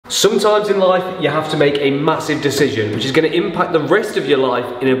Sometimes in life you have to make a massive decision which is going to impact the rest of your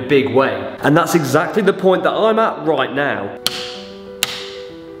life in a big way. And that's exactly the point that I'm at right now.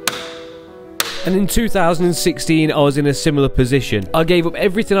 And in 2016, I was in a similar position. I gave up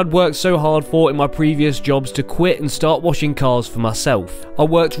everything I'd worked so hard for in my previous jobs to quit and start washing cars for myself. I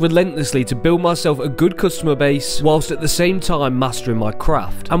worked relentlessly to build myself a good customer base, whilst at the same time mastering my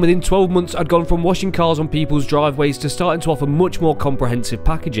craft. And within 12 months, I'd gone from washing cars on people's driveways to starting to offer much more comprehensive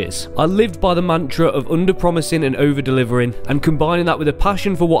packages. I lived by the mantra of under-promising and over-delivering, and combining that with a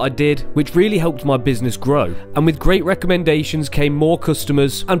passion for what I did, which really helped my business grow. And with great recommendations came more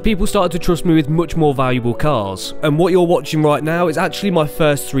customers, and people started to trust me with much more valuable cars. And what you're watching right now is actually my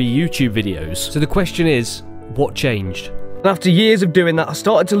first 3 YouTube videos. So the question is, what changed? And after years of doing that, I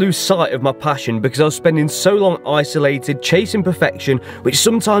started to lose sight of my passion because I was spending so long isolated, chasing perfection, which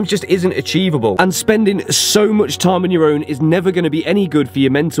sometimes just isn't achievable. And spending so much time on your own is never going to be any good for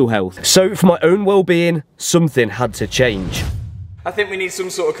your mental health. So for my own well-being, something had to change. I think we need some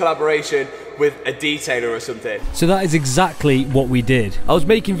sort of collaboration with a detailer or something. So that is exactly what we did. I was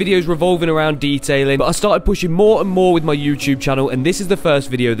making videos revolving around detailing, but I started pushing more and more with my YouTube channel, and this is the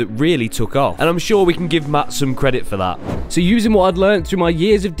first video that really took off. And I'm sure we can give Matt some credit for that. So using what I'd learned through my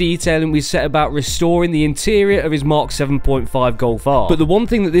years of detailing, we set about restoring the interior of his Mark 7.5 Golf R. But the one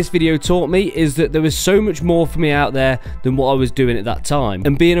thing that this video taught me is that there was so much more for me out there than what I was doing at that time.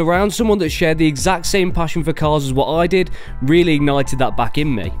 And being around someone that shared the exact same passion for cars as what I did really ignited that back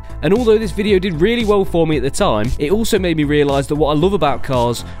in me. And although this video did really well for me at the time, it also made me realise that what I love about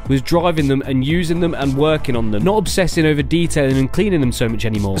cars was driving them and using them and working on them, not obsessing over detailing and cleaning them so much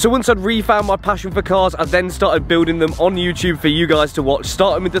anymore. So once I'd refound my passion for cars, I then started building them on YouTube for you guys to watch,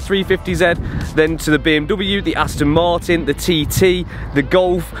 starting with the 350Z, then to the BMW, the Aston Martin, the TT, the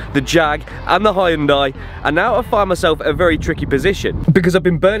Golf, the Jag and the Hyundai. And now I find myself at a very tricky position because I've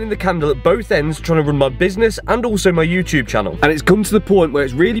been burning the candle at both ends trying to run my business and also my YouTube channel. And it's come to the point where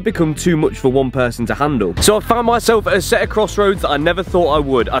it's really become too much for one person to handle. So I found myself at a set of crossroads that I never thought I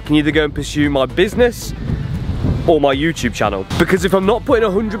would. I can either go and pursue my business or my YouTube channel. Because if I'm not putting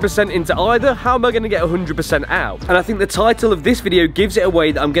 100% into either, how am I going to get 100% out? And I think the title of this video gives it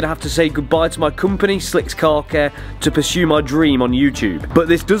away that I'm going to have to say goodbye to my company, Slix Car Care, to pursue my dream on YouTube. But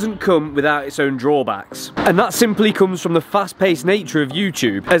this doesn't come without its own drawbacks. And that simply comes from the fast-paced nature of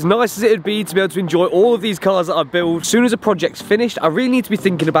YouTube. As nice as it would be to be able to enjoy all of these cars that I build, as soon as a project's finished, I really need to be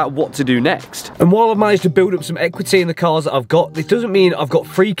thinking about what to do next. And while I've managed to build up some equity in the cars that I've got, this doesn't mean I've got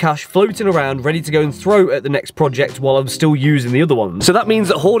free cash floating around ready to go and throw at the next project while I'm still using the other ones. So that means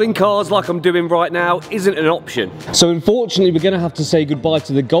that hoarding cars like I'm doing right now isn't an option. So unfortunately, we're going to have to say goodbye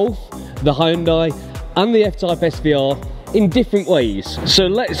to the Golf, the Hyundai and the F-Type SVR in different ways. So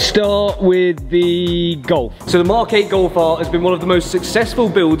let's start with the Golf. So the Mark 8 Golf R has been one of the most successful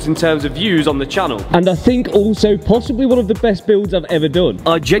builds in terms of views on the channel. And I think also possibly one of the best builds I've ever done.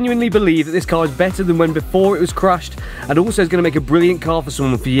 I genuinely believe that this car is better than when before it was crashed, and also is going to make a brilliant car for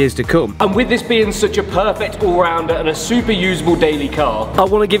someone for years to come. And with this being such a perfect all-rounder and a super usable daily car, I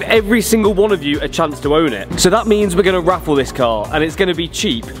want to give every single one of you a chance to own it. So that means we're going to raffle this car, and it's going to be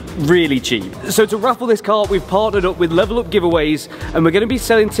cheap, really cheap. So to raffle this car, we've partnered up with Level Up Giveaways, and we're going to be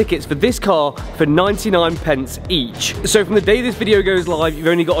selling tickets for this car for 99p each. So from the day this video goes live, you've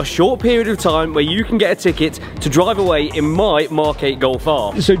only got a short period of time where you can get a ticket to drive away in my Mark 8 Golf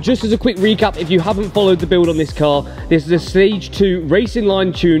R. So just as a quick recap, if you haven't followed the build on this car, this is a Stage 2 racing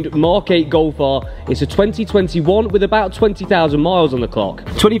line tuned Mark 8 Golf R. It's a 2021 with about 20,000 miles on the clock.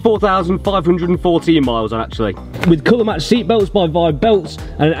 24,514 miles on actually. With colour matched seat belts by Vibe Belts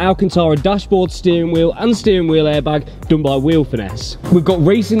and an Alcantara dashboard, steering wheel and steering wheel airbag done by Wheel Finesse. We've got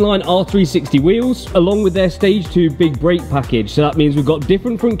Racing Line R360 wheels along with their Stage 2 big brake package, so that means we've got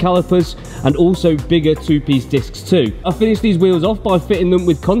different front calipers and also bigger 2-piece discs too. I finished these wheels off by fitting them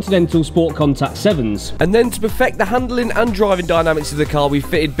with Continental Sport Contact 7s. And then to perfect the handling and driving dynamics of the car, we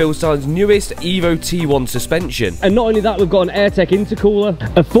fitted Bilstein's newest Evo T1 suspension. And not only that, we've got an AirTech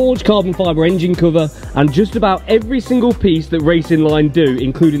intercooler, a forged carbon fibre engine cover, and just about every single piece that Racing Line do,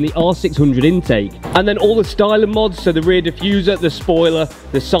 including the R600 intake. And then all the styling mods, so the rear diffuser, the spoiler,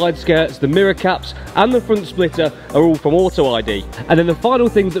 the side skirts, the mirror caps and the front splitter are all from Auto ID. And then the final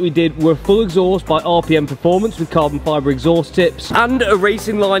things that we did were full exhaust by RPM Performance with carbon fibre exhaust tips, and a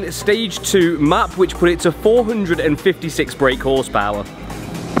Racing Line Stage 2 map which put it to 456 brake horsepower.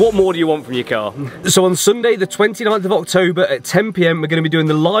 What more do you want from your car? So on Sunday, the 29th of October at 10 PM, we're going to be doing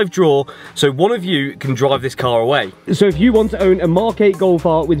the live draw, so one of you can drive this car away. So if you want to own a Mark 8 Golf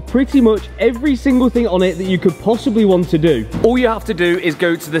R with pretty much every single thing on it that you could possibly want to do, all you have to do is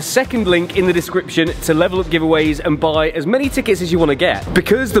go to the second link in the description to level up giveaways and buy as many tickets as you want to get.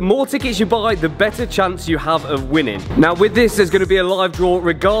 Because the more tickets you buy, the better chance you have of winning. Now with this, there's going to be a live draw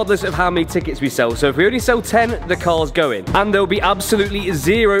regardless of how many tickets we sell. So if we only sell 10, the car's going. And there'll be absolutely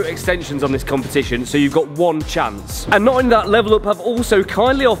zero extensions on this competition, so you've got one chance. And not only that, Level Up have also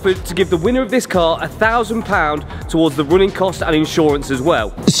kindly offered to give the winner of this car £1,000 towards the running cost and insurance as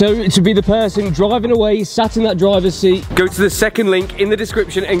well. So to be the person driving away, sat in that driver's seat, go to the second link in the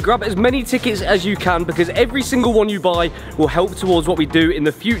description and grab as many tickets as you can, because every single one you buy will help towards what we do in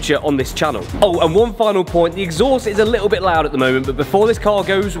the future on this channel. Oh, and one final point, the exhaust is a little bit loud at the moment, but before this car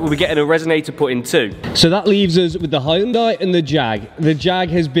goes, we'll be getting a resonator put in too. So that leaves us with the Hyundai and the Jag. The Jag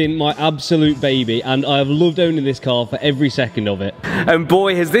has been my absolute baby, and I have loved owning this car for every second of it. And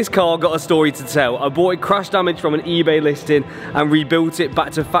boy, has this car got a story to tell. I bought it crash damaged from an eBay listing and rebuilt it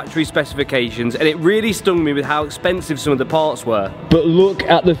back to factory specifications, and it really stung me with how expensive some of the parts were. But look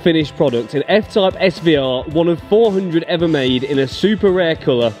at the finished product, an F-Type SVR, one of 400 ever made in a super rare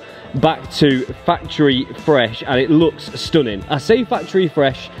colour, back to factory fresh, and it looks stunning. I say factory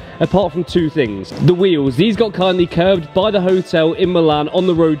fresh apart from two things. The wheels, these got kindly curbed by the hotel in Milan on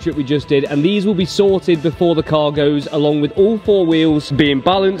the road trip we just did, and these will be sorted before the car goes, along with all four wheels being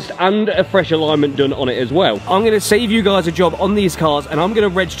balanced and a fresh alignment done on it as well. I'm going to save you guys a job on these cars, and I'm going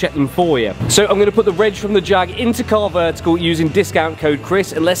to reg check them for you. So I'm going to put the reg from the Jag into Car Vertical using discount code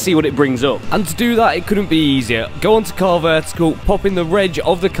Chris, and let's see what it brings up. And to do that, it couldn't be easier. Go onto Car Vertical, pop in the reg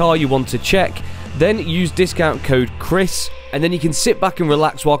of the car you want to check, then use discount code Chris, and then you can sit back and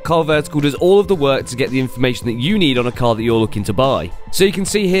relax while Car Vertical does all of the work to get the information that you need on a car that you're looking to buy. So you can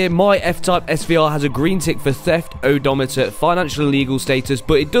see here, my F-Type SVR has a green tick for theft, odometer, financial and legal status,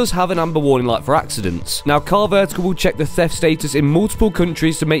 but it does have an amber warning light for accidents. Now, Car Vertical will check the theft status in multiple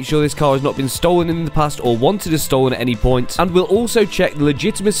countries to make sure this car has not been stolen in the past or wanted as stolen at any point, and we'll also check the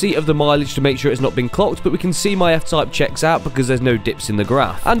legitimacy of the mileage to make sure it's not been clocked, but we can see my F-Type checks out because there's no dips in the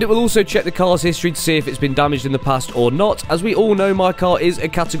graph. And it will also check the car's history to see if it's been damaged in the past or not. As we all know, my car is a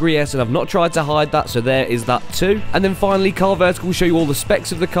Category S, and I've not tried to hide that, so there is that too. And then finally, Car Vertical will show you all the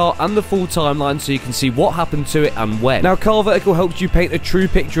specs of the car and the full timeline, so you can see what happened to it and when. Now, Car Vertical helps you paint a true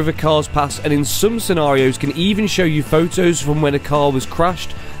picture of a car's past, and in some scenarios can even show you photos from when a car was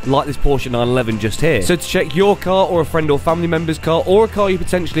crashed, like this Porsche 911 just here. So to check your car or a friend or family member's car, or a car you're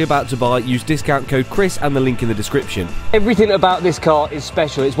potentially about to buy, use discount code Chris and the link in the description. Everything about this car is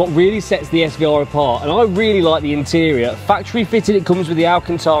special. It's what really sets the SVR apart, and I really like the interior. Factory fitted, it comes with the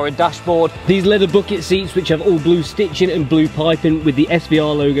Alcantara dashboard, these leather bucket seats which have all blue stitching and blue piping with the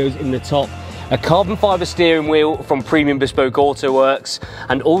SVR logos in the top, a carbon fibre steering wheel from Premium Bespoke Auto Works,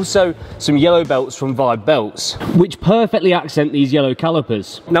 and also some yellow belts from Vibe Belts, which perfectly accent these yellow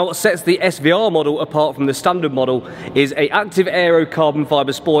calipers. Now, what sets the SVR model apart from the standard model is a active aero carbon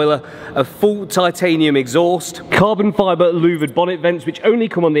fibre spoiler, a full titanium exhaust, carbon fibre louvered bonnet vents which only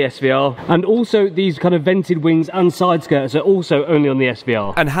come on the SVR, and also these kind of vented wings and side skirts are also only on the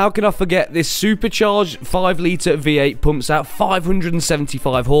SVR. And how can I forget this supercharged 5-litre V8 pumps out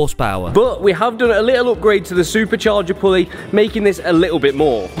 575 horsepower. But we have done a little upgrade to the supercharger pulley, making this a little bit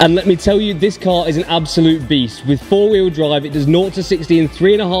more. And let me tell you, this car is an absolute beast. With 4-wheel drive, it does 0 to 60 in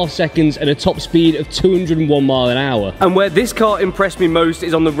 3.5 seconds and a top speed of 201 miles an hour. And where this car impressed me most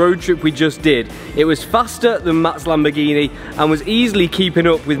is on the road trip we just did. It was faster than Matt's Lamborghini and was easily keeping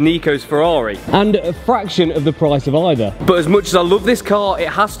up with Nico's Ferrari. And a fraction of the price of either. But as much as I love this car, it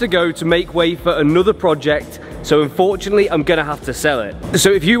has to go to make way for another project, so unfortunately I'm gonna have to sell it.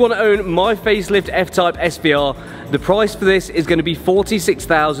 So if you want to own my facelift F-Type SVR, the price for this is going to be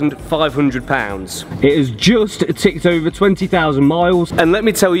 £46,500. It has just ticked over 20,000 miles, and let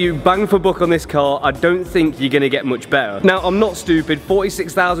me tell you, bang for buck on this car, I don't think you're going to get much better. Now, I'm not stupid,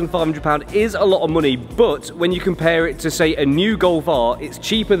 £46,500 is a lot of money, but when you compare it to, say, a new Golf R, it's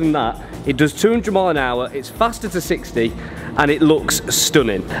cheaper than that. It does 200 miles an hour, it's faster to 60, and it looks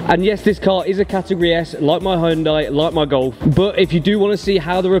stunning. And yes, this car is a Category S, like my Hyundai, like my Golf, but if you do want to see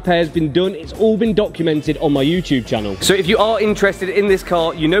how the repair's been done, it's all been documented on my YouTube channel. So if you are interested in this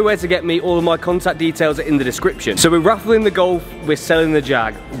car, you know where to get me. All of my contact details are in the description. So we're raffling the Golf, we're selling the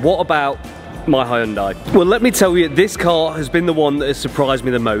Jag. What about my Hyundai? Well, let me tell you, this car has been the one that has surprised me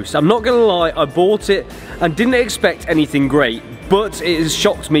the most. I'm not gonna lie, I bought it and didn't expect anything great, but it has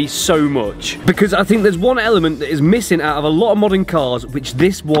shocked me so much. Because I think there's one element that is missing out of a lot of modern cars, which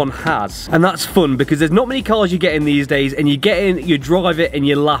this one has. And that's fun, because there's not many cars you get in these days, and you get in, you drive it, and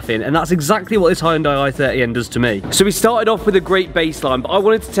you're laughing. And that's exactly what this Hyundai i30N does to me. So we started off with a great baseline, but I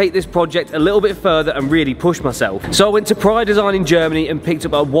wanted to take this project a little bit further and really push myself. So I went to Pride Design in Germany and picked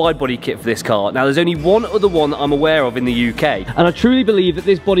up a wide body kit for this car. Now there's only one other one that I'm aware of in the UK, and I truly believe that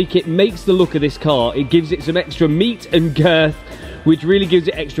this body kit makes the look of this car. It gives it some extra meat and girth, which really gives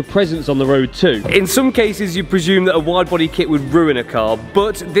it extra presence on the road too. In some cases you presume that a wide body kit would ruin a car,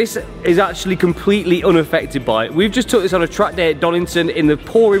 but this is actually completely unaffected by it. We've just took this on a track day at Donington in the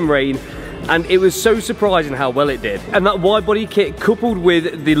pouring rain, and it was so surprising how well it did. And that wide body kit, coupled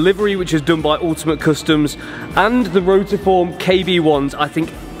with the livery which is done by Ultimate Customs and the Rotiform KB1s, I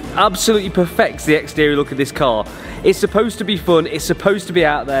think absolutely perfects the exterior look of this car. It's supposed to be fun, it's supposed to be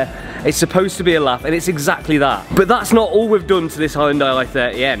out there, it's supposed to be a laugh, and it's exactly that. But that's not all we've done to this Hyundai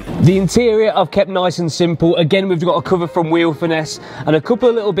i30N. The interior I've kept nice and simple. Again, we've got a cover from Wheel Finesse and a couple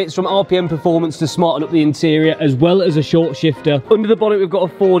of little bits from RPM Performance to smarten up the interior, as well as a short shifter. Under the bonnet we've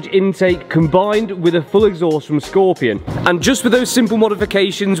got a forged intake combined with a full exhaust from Scorpion. And just with those simple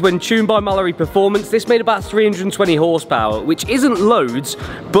modifications, when tuned by Mallory Performance, this made about 320 horsepower, which isn't loads,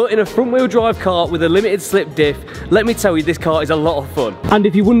 but in a front wheel drive car with a limited slip diff, let me tell you, this car is a lot of fun. And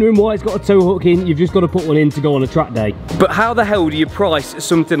if you're wondering why it's got a tow hook in, you've just got to put one in to go on a track day. But how the hell do you price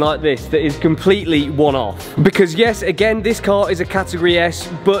something like this that is completely one-off? Because yes, again, this car is a category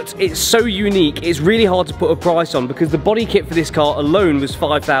S, but it's so unique, it's really hard to put a price on, because the body kit for this car alone was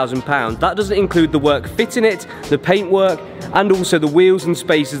 £5,000. That doesn't include the work fitting it, the paint work, and also the wheels and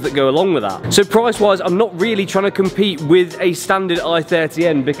spacers that go along with that. So price-wise, I'm not really trying to compete with a standard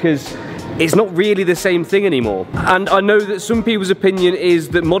i30N, because it's not really the same thing anymore. And I know that some people's opinion is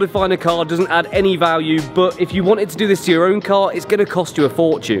that modifying a car doesn't add any value, but if you wanted to do this to your own car, it's going to cost you a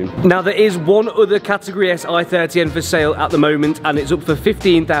fortune. Now there is one other category S i30N for sale at the moment, and it's up for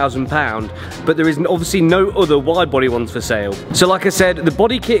 £15,000, but there is obviously no other wide body ones for sale. So like I said, the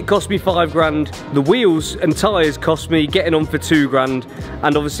body kit cost me £5,000, the wheels and tyres cost me getting on for £2,000,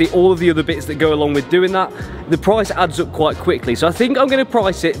 and obviously all of the other bits that go along with doing that, the price adds up quite quickly. So I think I'm going to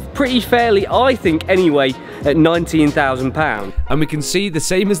price it pretty fairly, I think anyway, at £19,000. And we can see the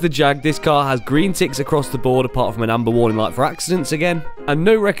same as the Jag, this car has green ticks across the board apart from an amber warning light for accidents again, and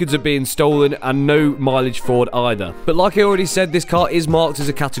no records of being stolen and no mileage fraud either. But like I already said, this car is marked as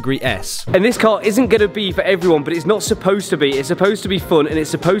a category S. And this car isn't going to be for everyone, but it's not supposed to be. It's supposed to be fun and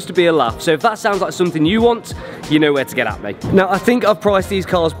it's supposed to be a laugh. So if that sounds like something you want, you know where to get at me. Now I think I've priced these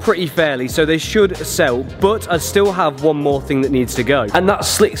cars pretty fairly, so they should sell, but I still have one more thing that needs to go, and that's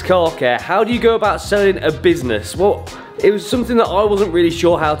Slix Car Care. How do you go about selling a business? Well, it was something that I wasn't really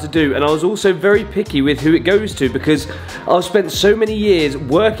sure how to do, and I was also very picky with who it goes to, because I've spent so many years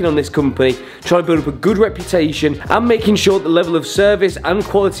working on this company, trying to build up a good reputation and making sure that the level of service and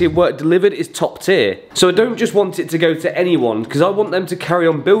quality of work delivered is top tier. So I don't just want it to go to anyone, because I want them to carry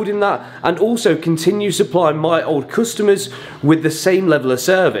on building that and also continue supplying my old customers with the same level of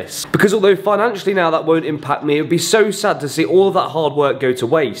service. Because although financially now that won't impact me, it would be so sad to see all of that hard work go to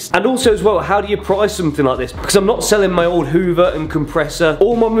waste. And also as well, how do you price something like this? Because I'm not selling my old Hoover and compressor,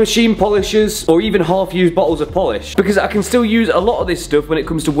 or my machine polishers, or even half-used bottles of polish, because I can still use a lot of this stuff when it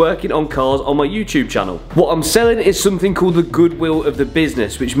comes to working on cars on my YouTube channel. What I'm selling is something called the goodwill of the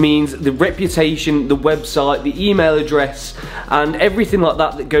business, which means the reputation, the website, the email address, and everything like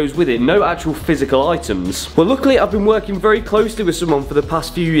that that goes with it. No actual physical items. Well, luckily I've been working very closely with someone for the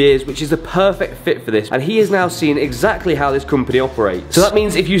past few years, which is the perfect fit for this, and he has now seen exactly how this company operates. So that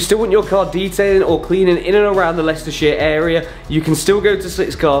means if you still want your car detailing or cleaning in and around the Leicestershire area, you can still go to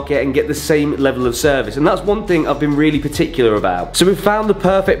Slix Car Care and get the same level of service, and that's one thing I've been really particular about. So we've found the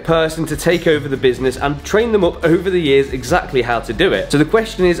perfect person to take over the business and train them up over the years exactly how to do it. So the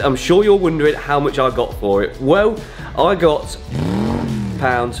question is, I'm sure you're wondering how much I got for it. Well, I got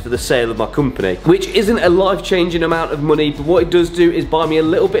 £1,000 for the sale of my company, which isn't a life-changing amount of money, but what it does do is buy me a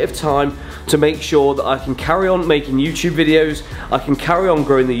little bit of time to make sure that I can carry on making YouTube videos, I can carry on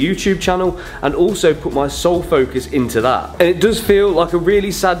growing the YouTube channel, and also put my sole focus into that. And it does feel like a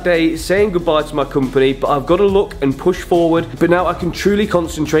really sad day saying goodbye to my company, but I've got to look and push forward. But now I can truly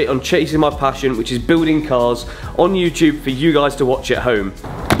concentrate on chasing my passion, which is building cars on YouTube for you guys to watch at home.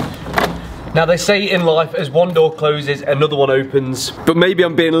 Now they say in life, as one door closes, another one opens. But maybe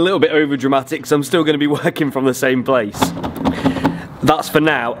I'm being a little bit over dramatic, because I'm still going to be working from the same place. That's for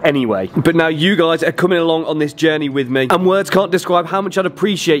now, anyway. But now you guys are coming along on this journey with me, and words can't describe how much I'd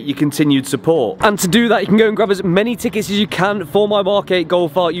appreciate your continued support. And to do that, you can go and grab as many tickets as you can for my MK8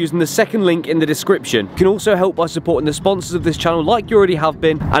 GOLF R using the second link in the description. You can also help by supporting the sponsors of this channel like you already have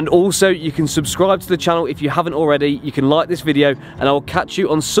been, and also you can subscribe to the channel if you haven't already. You can like this video, and I will catch you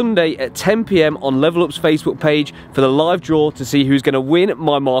on Sunday at 10 PM on Level Up's Facebook page for the live draw to see who's going to win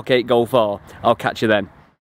my MK8 GOLF R. I'll catch you then.